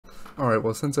Alright,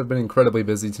 well, since I've been incredibly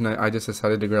busy tonight, I just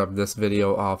decided to grab this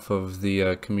video off of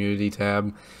the community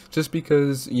tab, just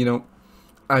because, you know,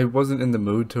 I wasn't in the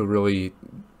mood to really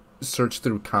search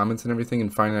through comments and everything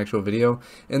and find an actual video,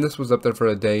 and this was up there for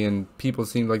a day and people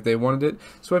seemed like they wanted it,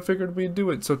 so I figured we'd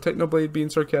do it. So Technoblade being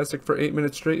sarcastic for 8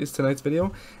 minutes straight is tonight's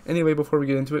video. Anyway, before we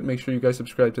get into it, make sure you guys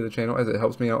subscribe to the channel, as it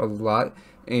helps me out a lot,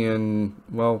 and,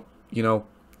 well, you know,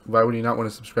 why would you not want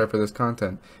to subscribe for this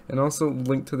content? And also,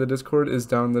 link to the Discord is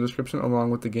down in the description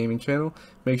along with the gaming channel.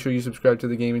 Make sure you subscribe to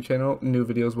the gaming channel. New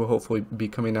videos will hopefully be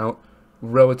coming out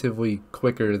relatively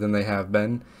quicker than they have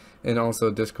been. And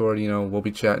also Discord, you know, we'll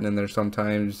be chatting in there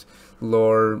sometimes.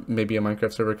 Lore, maybe a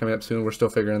Minecraft server coming up soon. We're still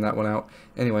figuring that one out.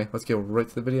 Anyway, let's get right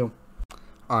to the video.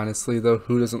 Honestly though,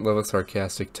 who doesn't love a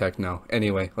sarcastic techno?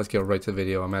 Anyway, let's get right to the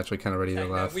video. I'm actually kind of ready to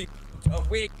laugh. We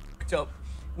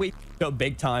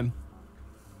big time.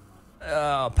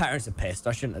 Parents are pissed.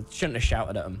 I shouldn't have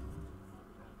shouted at them.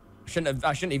 I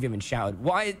shouldn't have even shouted.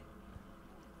 Why?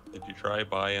 Did you try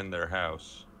buying their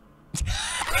house?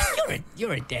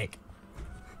 you're a dick.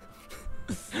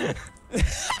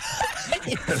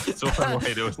 That's one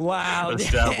way to wow,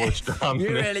 establish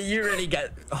dominance.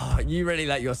 You really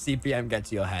let your CPM get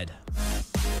to your head.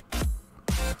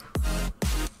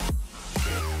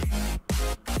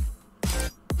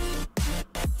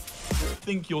 I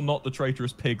think you're not the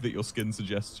traitorous pig that your skin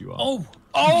suggests you are.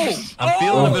 I'm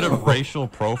feeling a bit of racial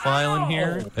profiling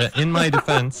here. In my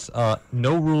defense,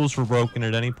 no rules were broken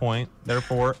at any point.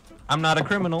 Therefore, I'm not a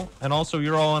criminal. And also,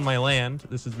 you're all on my land.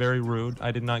 This is very rude.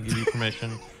 I did not give you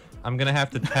permission. I'm gonna have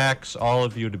to tax all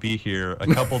of you to be here. A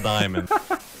couple diamonds.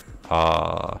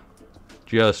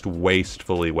 Just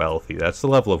wastefully wealthy. That's the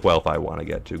level of wealth I want to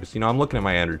get to. Because, you know, I'm looking at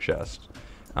my ender chest.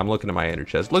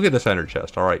 Look at this ender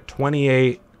chest. All right,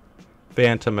 28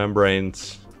 phantom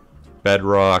membranes,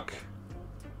 bedrock,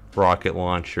 rocket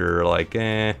launcher, like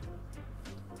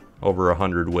over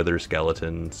 100 wither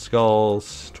skeleton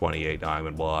skulls, 28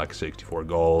 diamond blocks, 64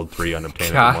 gold, 3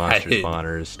 unobtainable monster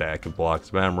spawners, stack of blocks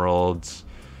of emeralds,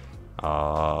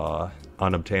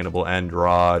 unobtainable end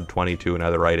rod, 22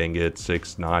 netherite ingots,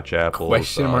 6 notch apples,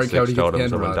 Question mark, 6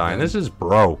 totems of undying. This is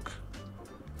broke.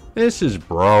 This is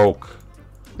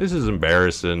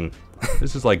embarrassing.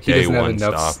 This is like day one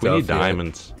stuff. We need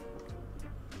diamonds.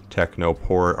 Techno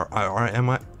port. Am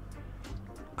I?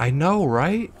 I know,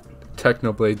 right?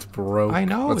 Technoblade's broke. I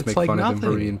know. Let's it's make like fun nothing.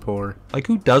 of him being poor. Like,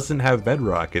 who doesn't have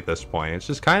bedrock at this point? It's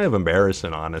just kind of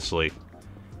embarrassing, honestly.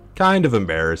 Kind of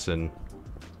embarrassing.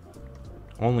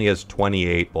 Only has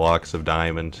 28 blocks of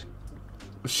diamond.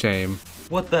 Shame.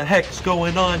 What the heck's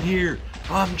going on here?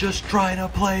 I'm just trying to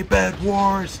play Bed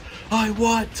Wars. I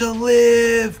want to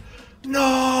live.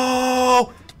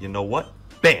 No! You know what?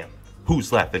 Bam!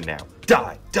 Who's laughing now?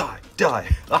 Die, die, die!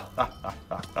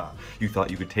 You thought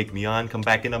you could take me on? Come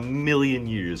back in a million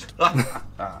years.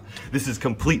 This is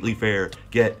completely fair.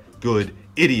 Get good,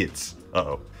 idiots.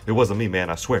 Uh-oh. It wasn't me, man,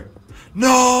 I swear.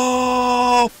 No!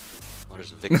 Oh,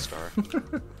 there's a Vic Star.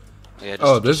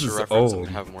 Yeah, this is old.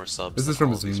 Have more subs this is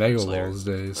from his Mega Walls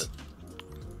days.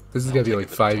 This is gonna be like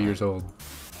 5 years old.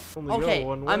 Okay,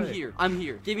 I'm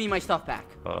here. Give me my stuff back.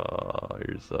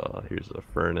 Here's a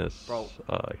furnace. Bro.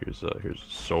 Here's a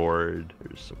sword.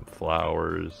 Here's some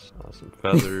flowers. Some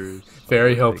feathers.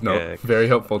 Very helpful. Very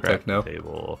helpful, Techno.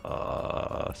 Table.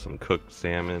 Some cooked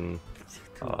salmon.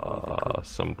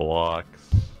 Some blocks.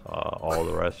 All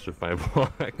the rest of my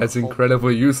blocks. That's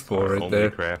incredibly useful right only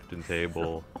there. Crafting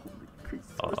table.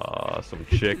 Some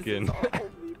chicken.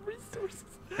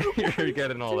 You're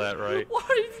getting all that right.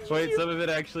 Wait, some of it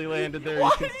actually landed there.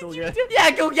 You can still get it.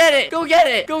 Yeah, go get it. Go get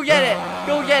it. Go get it.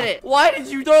 Go get it. Why did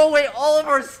you throw away all of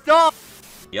our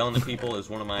stuff? Yelling at people is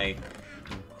one of my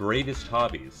greatest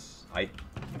hobbies.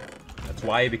 That's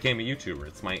why I became a YouTuber.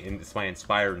 It's my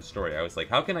inspiring story. I was like,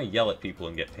 how can I yell at people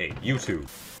and get paid? YouTube.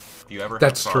 If you ever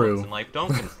have problems in life,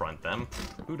 don't confront them.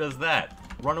 Who does that?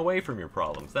 Run away from your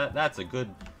problems. That's a good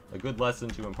lesson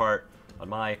to impart on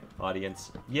my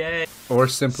audience. Yay! Or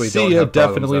simply See don't ya, have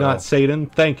definitely not not Satan.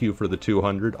 Thank you for the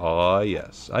 200. Aw,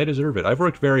 yes. I deserve it. I've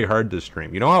worked very hard this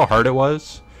stream. You know how hard it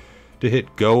was to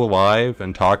hit go live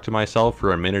and talk to myself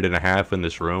for a minute and a half in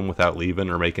this room without leaving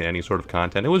or making any sort of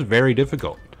content? It was very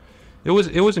difficult. It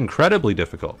was incredibly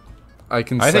difficult. I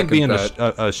think being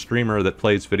a streamer that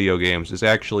plays video games is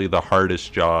actually the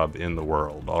hardest job in the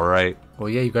world, alright? Well,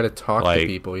 yeah, you gotta talk to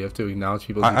people. You have to acknowledge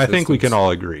people's I think we can all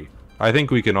agree. I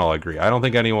don't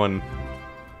think anyone...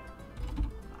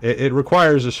 It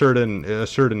requires a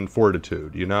certain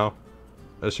fortitude, you know?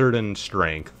 A certain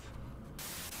strength.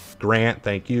 Grant,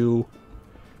 thank you.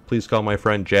 Please call my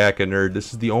friend Jack a nerd.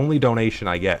 This is the only donation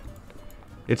I get.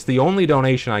 It's the only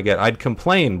donation I get. I'd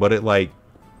complain, but it, like...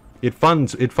 It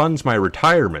funds my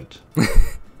retirement.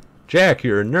 Jack,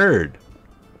 you're a nerd.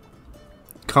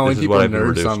 Calling This is people what I've been nerds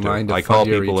reduced online to I call fund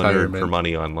your people a nerd retirement. for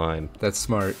money online. That's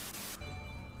smart.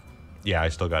 Yeah, I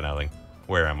still got nothing.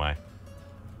 Where am I?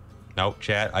 Nope,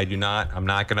 chat, I'm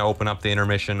not going to open up the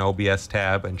intermission OBS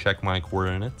tab and check my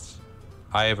coordinates.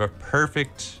 I have a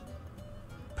perfect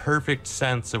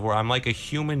sense of where I'm like a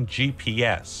human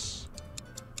GPS.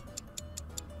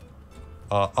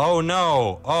 Oh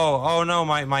no, oh no,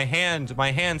 my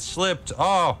hand slipped.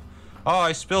 Oh,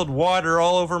 I spilled water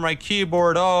all over my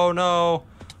keyboard. Oh no,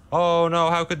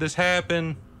 how could this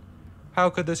happen? How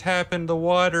could this happen? The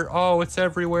water, oh, it's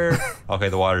everywhere. Okay,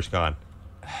 the water's gone.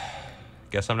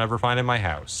 Guess I'm never finding my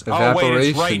house. Oh wait,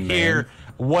 it's right here.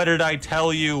 What did I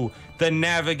tell you? The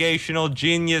navigational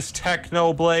genius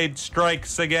Technoblade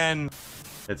strikes again.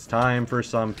 It's time for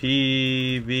some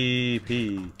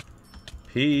PvP.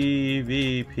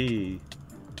 PvP.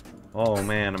 Oh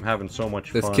man, I'm having so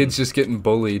much fun. This kid's just getting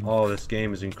bullied. Oh, this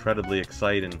game is incredibly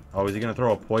exciting. Oh, is he gonna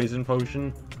throw a poison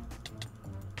potion?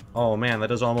 Oh man, that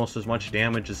does almost as much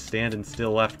damage as standing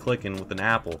still left clicking with an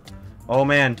apple. Oh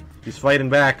man, he's fighting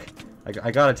back.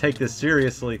 I gotta take this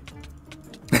seriously.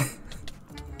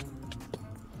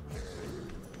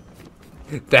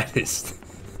 That is...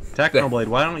 Technoblade,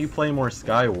 why don't you play more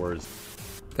Sky Wars?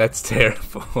 That's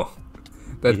terrible.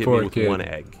 That He hit poor me with kid. one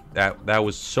egg. That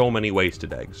was so many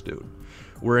wasted eggs, dude.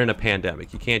 We're in a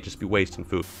pandemic. You can't just be wasting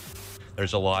food.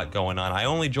 There's a lot going on. I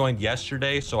only joined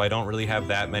yesterday, so I don't really have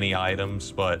that many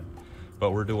items, but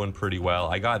we're doing pretty well.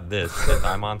 I got this.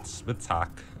 I'm on Spitzhak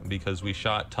because we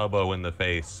shot Tubbo in the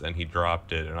face and he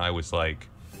dropped it, and I was like,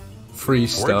 Free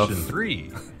stuff. Fortune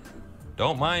 3.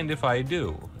 Don't mind if I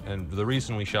do. And the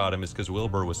reason we shot him is because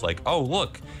Wilbur was like, oh,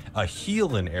 look, a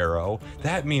healing arrow.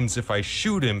 That means if I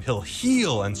shoot him, he'll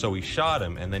heal. And so we shot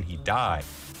him, and then he died.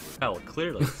 Well,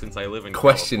 clearly, since I live in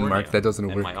Question California, mark, that doesn't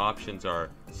and work. my options are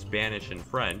Spanish and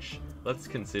French, let's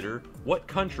consider what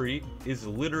country is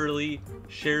literally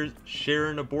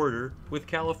sharing a border with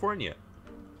California.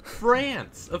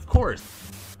 France, of course.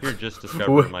 If you're just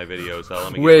discovering my videos,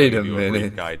 let me give you a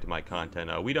brief guide to my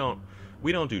content. We don't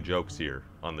do jokes here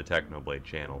on the Technoblade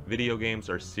channel. Video games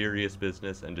are serious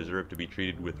business and deserve to be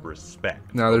treated with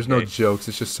respect. No, there's no jokes,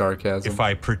 it's just sarcasm. If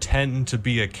I pretend to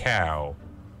be a cow,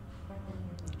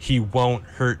 he won't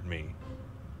hurt me.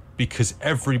 Because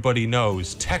everybody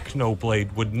knows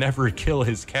Technoblade would never kill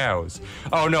his cows.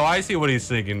 Oh no, I see what he's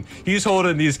thinking. He's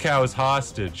holding these cows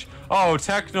hostage. Oh,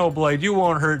 Technoblade, you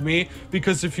won't hurt me,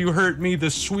 because if you hurt me,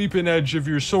 the sweeping edge of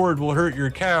your sword will hurt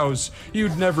your cows.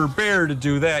 You'd never bear to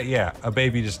do that. Yeah, a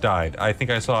baby just died. I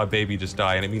think I saw a baby just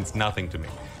die, and it means nothing to me.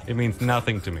 It means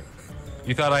nothing to me.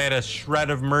 You thought I had a shred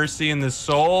of mercy in the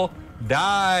soul?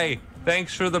 Die!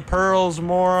 Thanks for the pearls,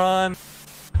 moron!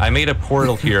 I made a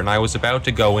portal here, and I was about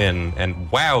to go in,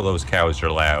 and wow, those cows are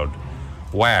loud.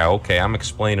 Wow, okay, I'm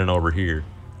explaining over here.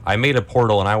 I made a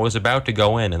portal, and I was about to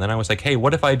go in, and then I was like, hey,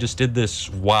 what if I just did this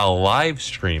while live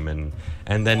streaming,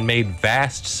 and then made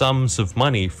vast sums of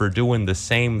money for doing the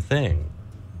same thing?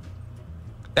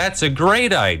 That's a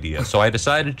great idea, so I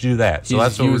decided to do that. So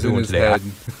that's what we're doing today.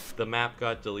 The map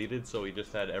got deleted, so we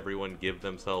just had everyone give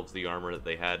themselves the armor that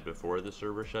they had before the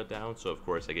server shut down. So of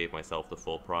course I gave myself the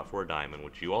full Pro 4 diamond,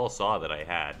 which you all saw that I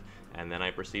had, and then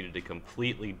I proceeded to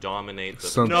completely dominate the—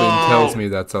 Something tells me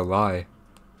that's a lie.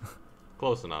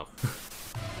 Close enough.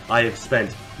 I have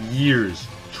spent years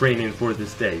training for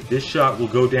this day. This shot will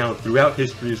go down throughout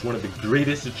history as one of the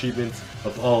greatest achievements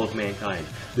of all of mankind.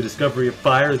 The discovery of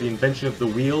fire, the invention of the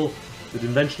wheel, the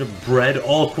invention of bread,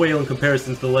 all quail in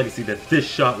comparison to the legacy that this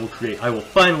shot will create. I will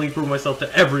finally prove myself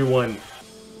to everyone.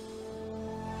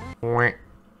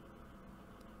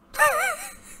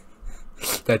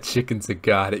 That chicken's a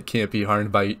god. It can't be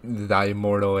harmed by thy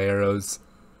immortal arrows.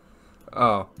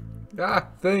 Oh.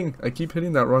 Thing. I keep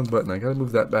hitting that wrong button. I gotta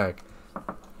move that back.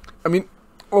 I mean,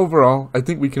 overall, I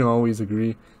think we can always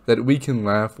agree that we can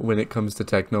laugh when it comes to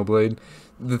Technoblade.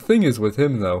 The thing is with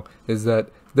him, though, is that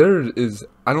there is,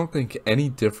 I don't think, any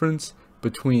difference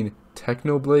between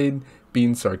Technoblade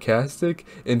being sarcastic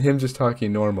and him just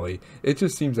talking normally. It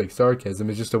just seems like sarcasm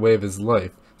is just a way of his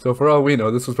life. So for all we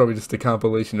know, this was probably just a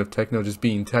compilation of Techno just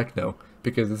being Techno,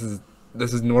 because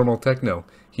this is normal Techno.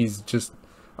 He's just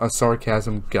a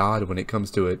sarcasm god when it comes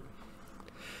to it.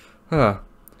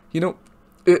 You know,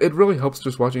 it really helps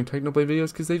just watching Technoblade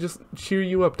videos because they just cheer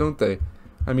you up, don't they?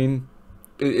 I mean,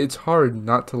 it's hard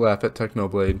not to laugh at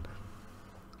Technoblade.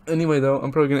 Anyway, though,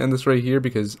 I'm probably going to end this right here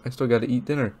because I still got to eat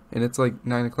dinner, and it's like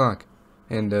 9 o'clock.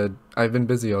 And I've been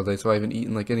busy all day, so I haven't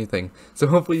eaten like anything. So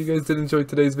hopefully you guys did enjoy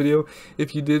today's video.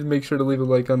 If you did, make sure to leave a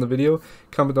like on the video.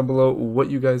 Comment down below what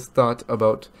you guys thought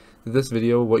about this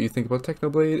video what you think about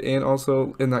Technoblade, and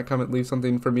also in that comment leave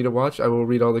something for me to watch. I will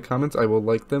read all the comments, I will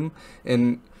like them,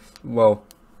 and well,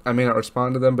 I may not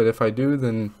respond to them, but if I do,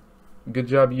 then good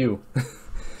job you.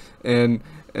 And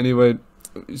anyway,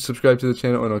 subscribe to the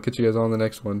channel, and I'll catch you guys all in the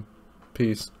next one.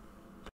 Peace.